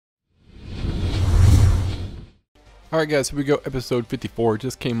Alright guys, here we go, episode 54.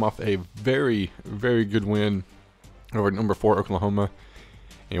 Just came off a very, very good win over number 4 Oklahoma.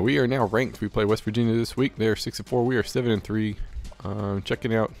 And we are now ranked. We play West Virginia this week. They are 6-4. We are 7-3.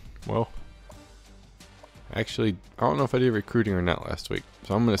 Checking out, well, actually, I don't know if I did recruiting or not last week.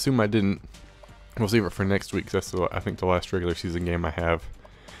 So I'm going to assume I didn't. We'll save it for next week, because that's, I think, the last regular season game I have.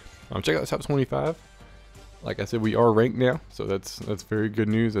 Check out the top 25. Like I said, we are ranked now, so that's very good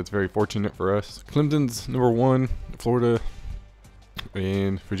news. That's very fortunate for us. Clemson's number 1, Florida,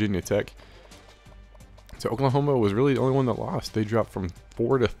 and Virginia Tech. So Oklahoma was really the only one that lost. They dropped from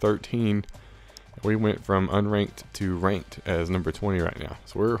 4 to 13. We went from unranked to ranked as number 20 right now.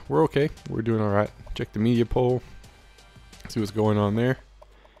 So we're okay. We're doing all right. Check the media poll, see what's going on there.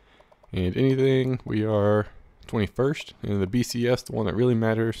 And anything, we are 21st in the BCS, the one that really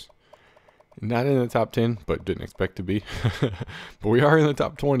matters. Not in the top 10, but didn't expect to be. But we are in the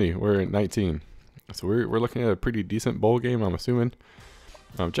top 20. We're at 19. So we're looking at a pretty decent bowl game, I'm assuming.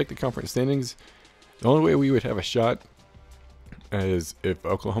 Check the conference standings. The only way we would have a shot is if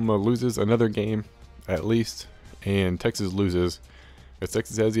Oklahoma loses another game, at least, and Texas loses. Because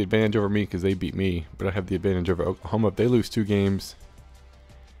Texas has the advantage over me because they beat me, but I have the advantage over Oklahoma if they lose 2 games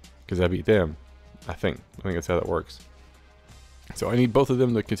because I beat them. I think that's how that works. So I need both of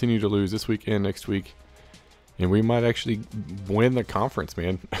them to continue to lose this week and next week, and we might actually win the conference,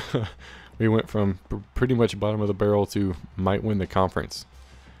 man. We went from pretty much bottom of the barrel to might win the conference,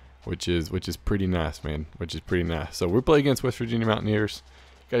 which is pretty nice, man. Which is pretty nice. So we're playing against West Virginia Mountaineers.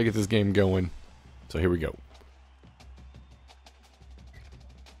 Got to get this game going. So here we go.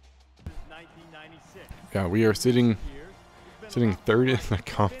 Yeah, we are sitting third in the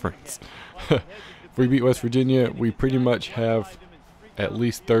conference. If we beat West Virginia, we pretty much have at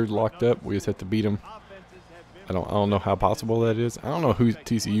least third locked up. We just have to beat them. I don't know how possible that is. I don't know who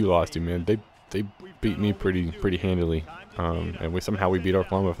TCU lost to, man. They beat me pretty handily, and we beat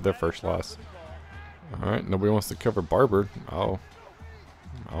Oklahoma for their first loss. All right, nobody wants to cover Barber. I'll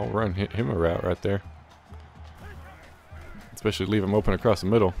run him a route right there. Especially leave him open across the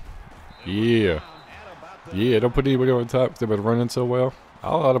middle. Yeah, don't put anybody on top because they've been running so well.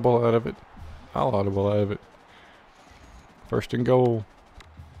 I'll audible out of it. First and goal.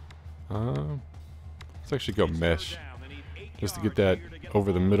 Let's actually go mesh, just to get that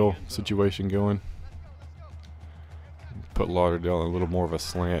over the middle situation going. Put Lauderdale in a little more of a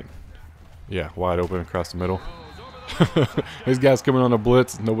slant. Yeah, wide open across the middle. These guys coming on a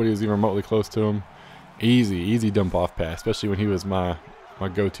blitz. Nobody was even remotely close to him. Easy dump off pass, especially when he was my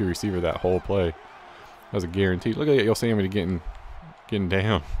go-to receiver that whole play. That was a guarantee. Look at Yosemite getting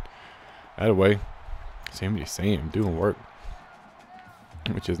down. Out of the way. Sam doing work,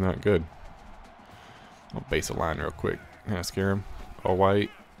 which is not good. I'll base a line real quick. Can I scare him? All white.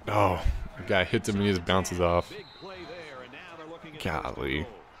 Oh, the guy hits him and he just bounces off. Golly.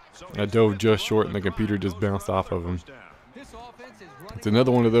 I dove just short and the computer just bounced off of him. It's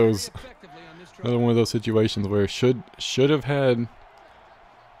another one of those situations where should have had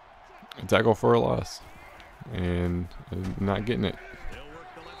a tackle for a loss and not getting it.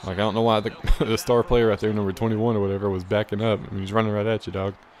 Like, I don't know why the star player right there, number 21 or whatever, was backing up. I mean, he's running right at you,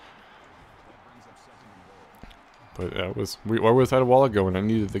 dog. But I was had a while ago, and I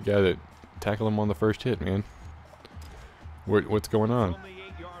needed the guy that tackled him on the first hit, man. What's going on?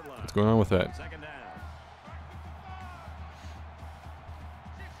 What's going on with that?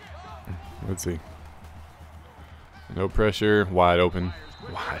 Let's see. No pressure, wide open.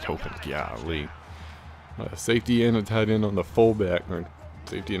 Golly. Safety and a tight end on the fullback.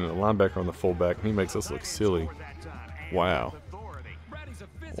 Safety and a linebacker on the fullback, and he makes us look silly. Wow,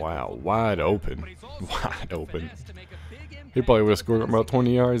 wide open. He probably would have scored about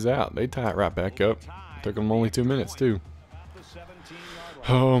 20 yards out. They tie it right back up. Took them only 2 minutes too.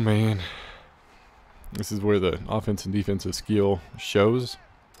 Oh man, this is where the offense and defensive skill shows.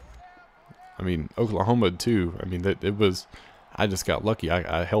 I mean, Oklahoma too. I mean, I just got lucky.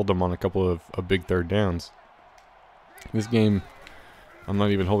 I held them on a couple of big third downs. This game, I'm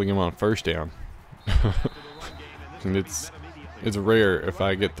not even holding him on first down. And it's rare if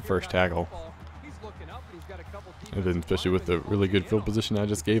I get the first tackle. And then especially with the really good field position I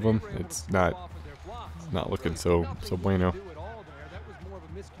just gave him, it's not looking so bueno.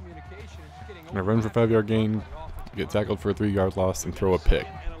 I run for 5-yard gain, get tackled for a 3-yard loss, and throw a pick.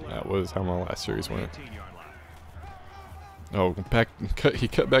 That was how my last series went. Oh, he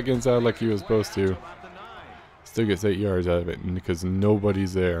cut back inside like he was supposed to. Still gets 8 yards out of it because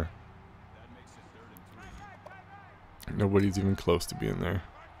nobody's there. Nobody's even close to being there.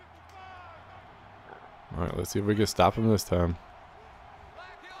 Alright, let's see if we can stop him this time.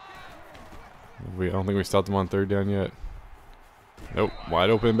 I don't think we stopped him on third down yet. Nope, wide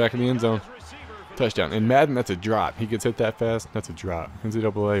open back in the end zone. Touchdown. In Madden, that's a drop. He gets hit that fast, that's a drop.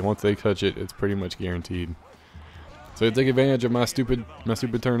 NCAA, once they touch it, it's pretty much guaranteed. So they take advantage of my stupid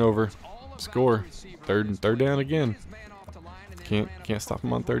turnover. Score. Third down again. Can't stop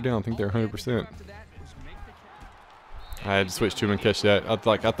them on third down. I think they're 100%. I had to switch to him and catch that. I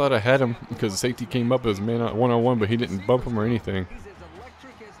thought I had him because the safety came up as man one-on-one, but he didn't bump him or anything.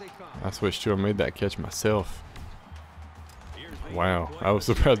 I switched to him, made that catch myself. Wow, I was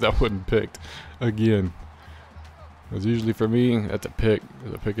surprised that wasn't picked again. Because usually for me, that's a pick.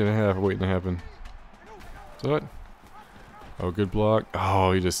 There's a pick and a half waiting to happen. So what? Oh, good block.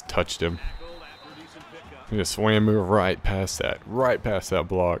 Oh, he just touched him. He just swam me right past that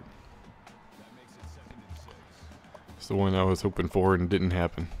block. It's the one I was hoping for and didn't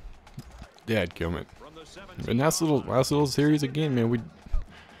happen. Dadgummit. And last little series again, man.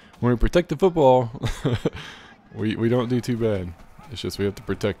 When we protect the football, we don't do too bad. It's just we have to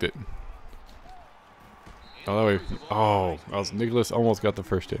protect it. Oh, that way. Oh, Nicholas almost got the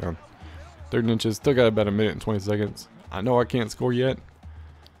first down. 3rd and inches. Still got about a minute and 20 seconds. I know I can't score yet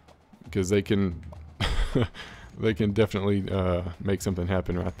because they can they can definitely make something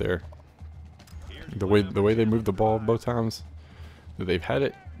happen right there. The way they moved the ball both times that they've had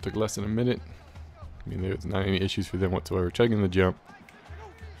it took less than a minute. I mean, there's not any issues for them whatsoever. Chugging the jump.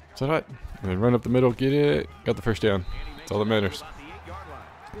 So that, and then run up the middle, get it, got the first down. That's all that matters.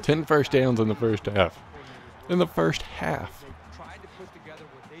 10 first downs in the first half. In the first half.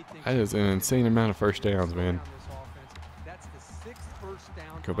 That is an insane amount of first downs, man.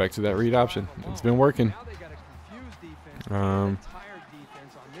 Go back to that read option. It's been working. Yeah,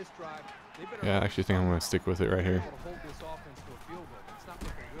 I actually think I'm going to stick with it right here.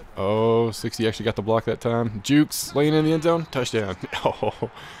 Oh, 60 actually got the block that time. Jukes laying in the end zone. Touchdown. Oh,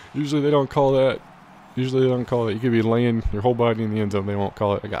 usually they don't call that. Usually they don't call it. You could be laying your whole body in the end zone. They won't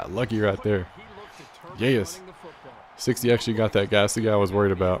call it. I got lucky right there. Yes. 60 actually got that guy. That's the guy I was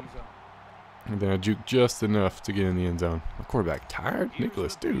worried about. And then I juked just enough to get in the end zone. My quarterback tired?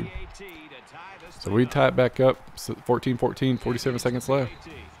 Nicholas, dude. So we tie it back up. 14-14, 47 seconds left.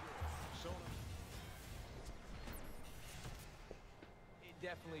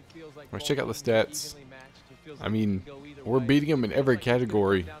 Let's check out the stats. I mean, we're beating them in every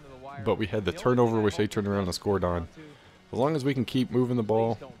category, but we had the turnover, which they turned around and scored on. As long as we can keep moving the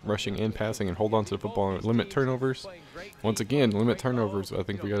ball, rushing and passing, and hold on to the football and limit turnovers. Once again, limit turnovers. I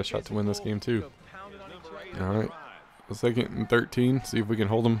think we got a shot to win this game too. All right, 2nd and 13. See if we can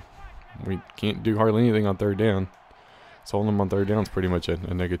hold them. We can't do hardly anything on 3rd down. So holding them on 3rd down is pretty much a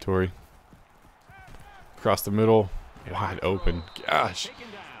negatory. Across the middle, wide open. Gosh.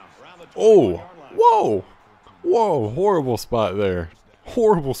 Oh, whoa, whoa! Horrible spot there.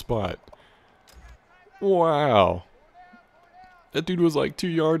 Horrible spot. Wow. That dude was like 2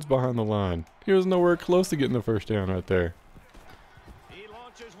 yards behind the line. He was nowhere close to getting the first down right there.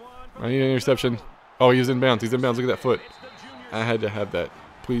 I need an interception. Oh, he was in bounds. He's in bounds. Look at that foot. I had to have that.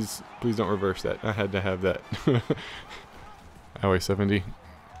 Please don't reverse that. I had to have that. I weigh 70.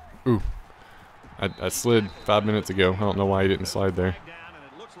 Ooh. I slid 5 minutes ago. I don't know why he didn't slide there.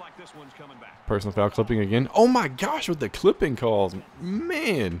 Personal foul clipping again. Oh my gosh, with the clipping calls.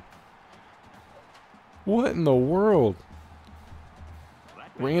 Man. What in the world?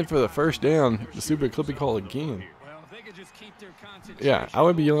 Ran for the first down. The stupid clipping call again. Yeah, I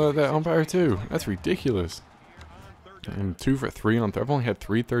would be yelling at that umpire too. That's ridiculous. I'm 2 for 3 on third. I've only had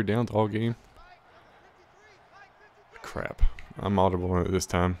 3 third downs all game. Crap. I'm audible on it this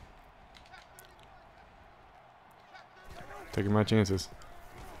time. Taking my chances.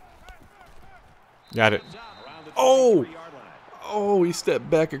 Got it. Oh! Oh, he stepped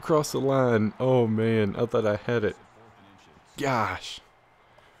back across the line. Oh, man. I thought I had it. Gosh.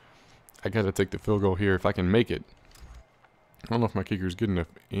 I got to take the field goal here if I can make it. I don't know if my kicker's good enough.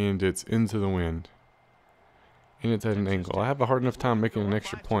 And it's into the wind. And it's at an angle. I have a hard enough time making an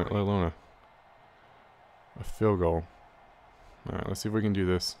extra point, let alone a field goal. Alright, let's see if we can do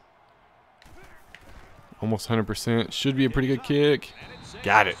this. Almost 100%. Should be a pretty good kick.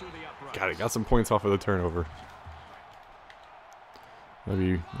 Got it. Got it. Got some points off of the turnover.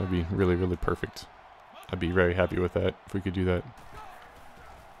 That'd be really, really perfect. I'd be very happy with that if we could do that.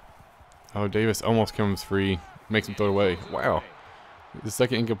 Oh, Davis almost comes free. Makes him throw it away. Wow. The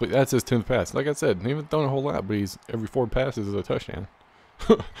second incomplete. That's his 10th pass. Like I said, he hasn't thrown a whole lot, but every 4 passes is a touchdown.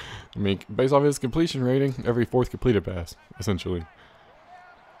 I mean, based off his completion rating, every 4th completed pass, essentially.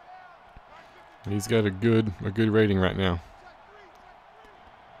 He's got a good rating right now.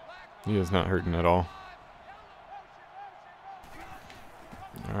 He is not hurting at all.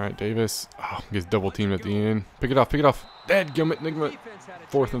 All right, Davis. Oh, gets double teamed at the end. Pick it off, pick it off. Dadgummit, Nigma.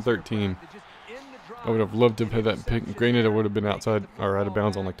 4th and 13. I would have loved to have had that pick. Granted, it would have been outside or out of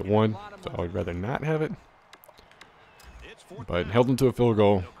bounds on like the 1, so I would rather not have it. But held them to a field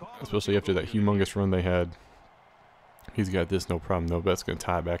goal, especially after that humongous run they had. He's got this no problem though. That's going to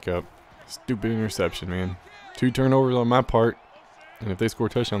tie it back up. Stupid interception, man. 2 turnovers on my part, and if they score a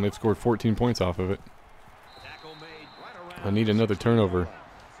touchdown, they've scored 14 points off of it. I need another turnover.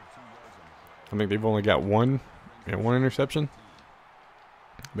 I think they've only got one interception.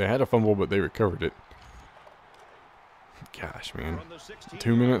 They had a fumble, but they recovered it. Gosh, man.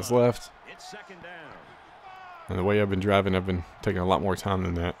 2 minutes left. And the way I've been driving, I've been taking a lot more time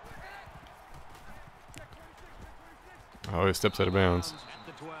than that. Oh, it steps out of bounds.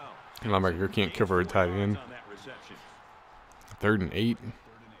 Linebacker can't cover a tight end. 3rd and 8.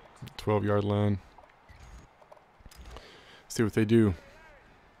 12-yard line. See what they do.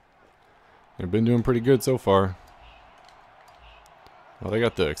 They've been doing pretty good so far. Well, they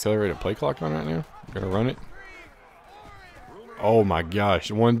got the accelerated play clock on right now. Gonna run it. Oh my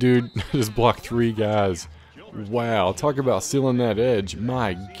gosh. One dude just blocked 3 guys. Wow. Talk about sealing that edge.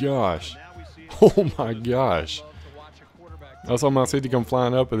 My gosh. Oh my gosh. I saw my safety come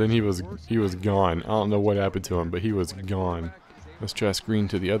flying up, and then he was gone. I don't know what happened to him, but he was gone. Let's try screen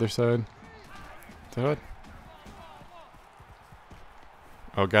to the other side. Is that it?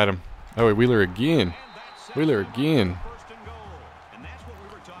 Oh, got him. Oh, wait, Wheeler again. Wheeler again.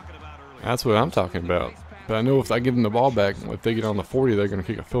 That's what I'm talking about. But I know if I give them the ball back, if they get on the 40, they're going to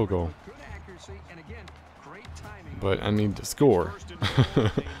kick a field goal. But I need to score.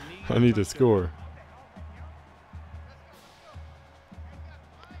 I need to score.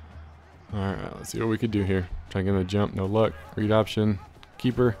 Alright, let's see what we could do here. Try getting the jump, no luck. Read option.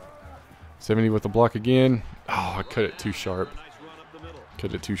 Keeper. 70 with the block again. Oh, I cut it too sharp.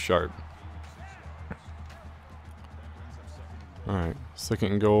 Cut it too sharp. Alright,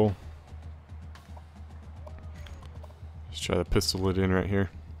 2nd and goal. Just try to pistol it in right here.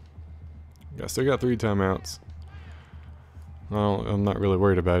 Yeah, still got 3 timeouts. Well, I'm not really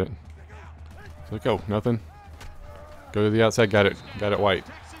worried about it. So go, nothing. Go to the outside, got it. Got it White.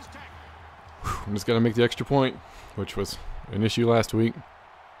 Whew, I'm just gonna make the extra point, which was an issue last week.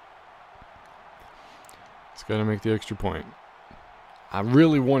 Just gotta make the extra point. I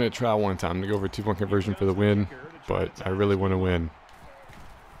really want to try one time to go for a 2-point conversion for the win, but I really want to win.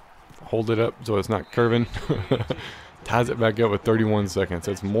 Hold it up so it's not curving. Ties it back up with 31 seconds.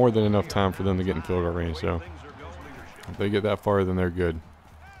 That's more than enough time for them to get in field goal range. So if they get that far, then they're good.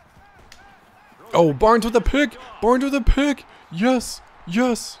 Oh, Barnes with a pick! Barnes with a pick! Yes!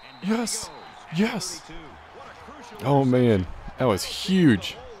 Yes! Yes! Yes! Oh, man. That was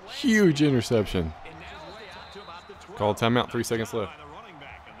huge. Huge interception. Call timeout, 3 seconds left.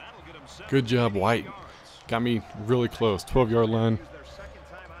 Good job, White. Got me really close. 12-yard line.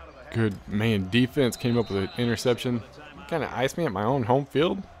 Good. Man, defense came up with an interception. Kind of iced me at my own home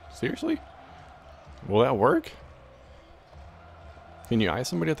field? Seriously? Will that work? Can you ice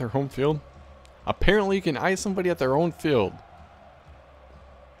somebody at their home field? Apparently you can ice somebody at their own field.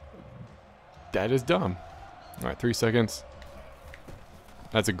 That is dumb. Alright, 3 seconds.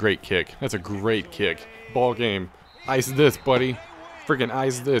 That's a great kick. That's a great kick. Ball game. Ice this, buddy. Freaking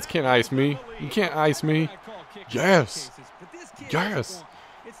ice this. Can't ice me. You can't ice me. Yes. Yes.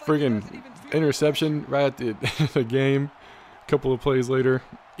 Freaking interception right at the game. Couple of plays later.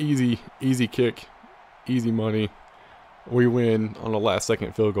 Easy kick. Easy money. We win on a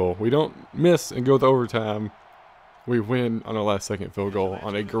last-second field goal. We don't miss and go to overtime. We win on a last-second field goal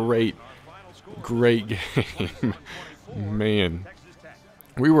on a great game. Man.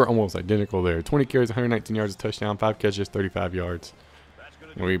 We were almost identical there. 20 carries, 119 yards, a touchdown, 5 catches, 35 yards.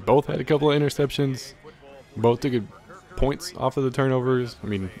 And we both had a couple of interceptions. Both took points off of the turnovers. I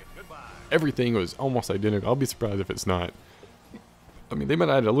mean, everything was almost identical. I'll be surprised if it's not. I mean, they might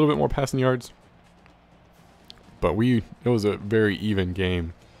have had a little bit more passing yards. But it was a very even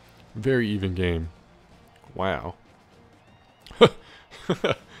game. Very even game. Wow.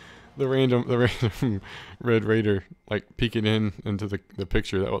 The random Red Raider like peeking into the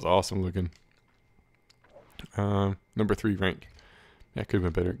picture. That was awesome looking. Number 3 rank. That could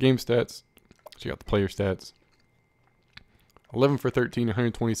have been better. Game stats. Check out the player stats. 11 for 13,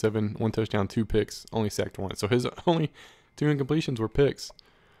 127, 1 touchdown, 2 picks, only sacked 1. So his only 2 incompletions were picks.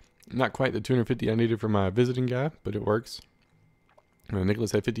 Not quite the 250 I needed for my visiting guy, but it works.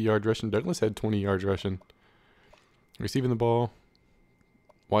 Nicholas had 50 yards rushing. Douglas had 20 yards rushing. Receiving the ball.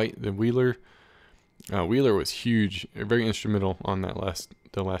 White, then Wheeler. Wheeler was huge, very instrumental on the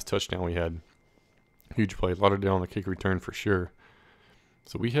last touchdown we had. Huge play. Lauderdale on the kick return for sure.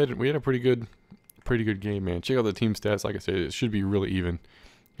 So we had a pretty good game, man. Check out the team stats. Like I said, it should be really even.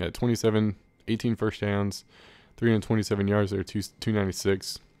 We had 18 first downs, 327 yards there,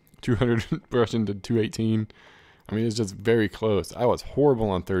 296, 200 rushing to 218. I mean, it's just very close. I was horrible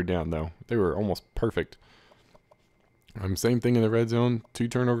on third down, though. They were almost perfect. Same thing in the red zone, 2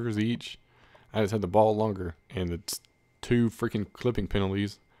 turnovers each. I just had the ball longer, and it's 2 freaking clipping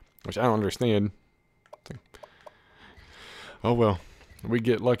penalties, which I don't understand. Oh well, we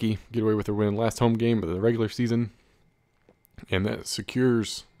get lucky, get away with a win. Last home game of the regular season, and that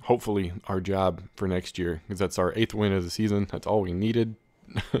secures, hopefully, our job for next year, because that's our 8th win of the season. That's all we needed.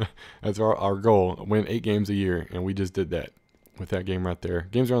 That's our goal, win 8 games a year, and we just did that with that game right there.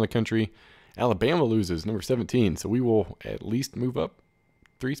 Games around the country. Alabama loses, number 17, so we will at least move up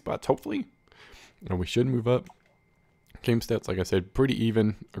 3 spots, hopefully. And we should move up. Game stats, like I said, pretty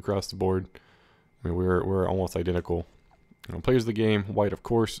even across the board. I mean, we're almost identical. Players of the game: White, of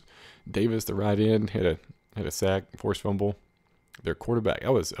course. Davis, the right end, had a sack, forced fumble. Their quarterback,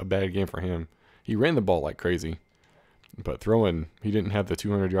 that was a bad game for him. He ran the ball like crazy, but throwing, he didn't have the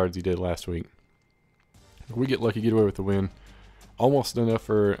 200 yards he did last week. We get lucky, get away with the win. Almost enough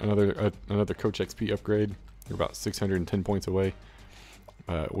for another Coach XP upgrade. We're about 610 points away.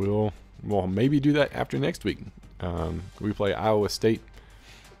 We'll maybe do that after next week. We play Iowa State.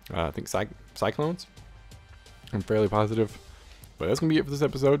 I think Cyclones. I'm fairly positive. But that's going to be it for this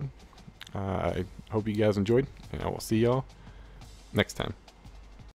episode. I hope you guys enjoyed, and I will see y'all next time.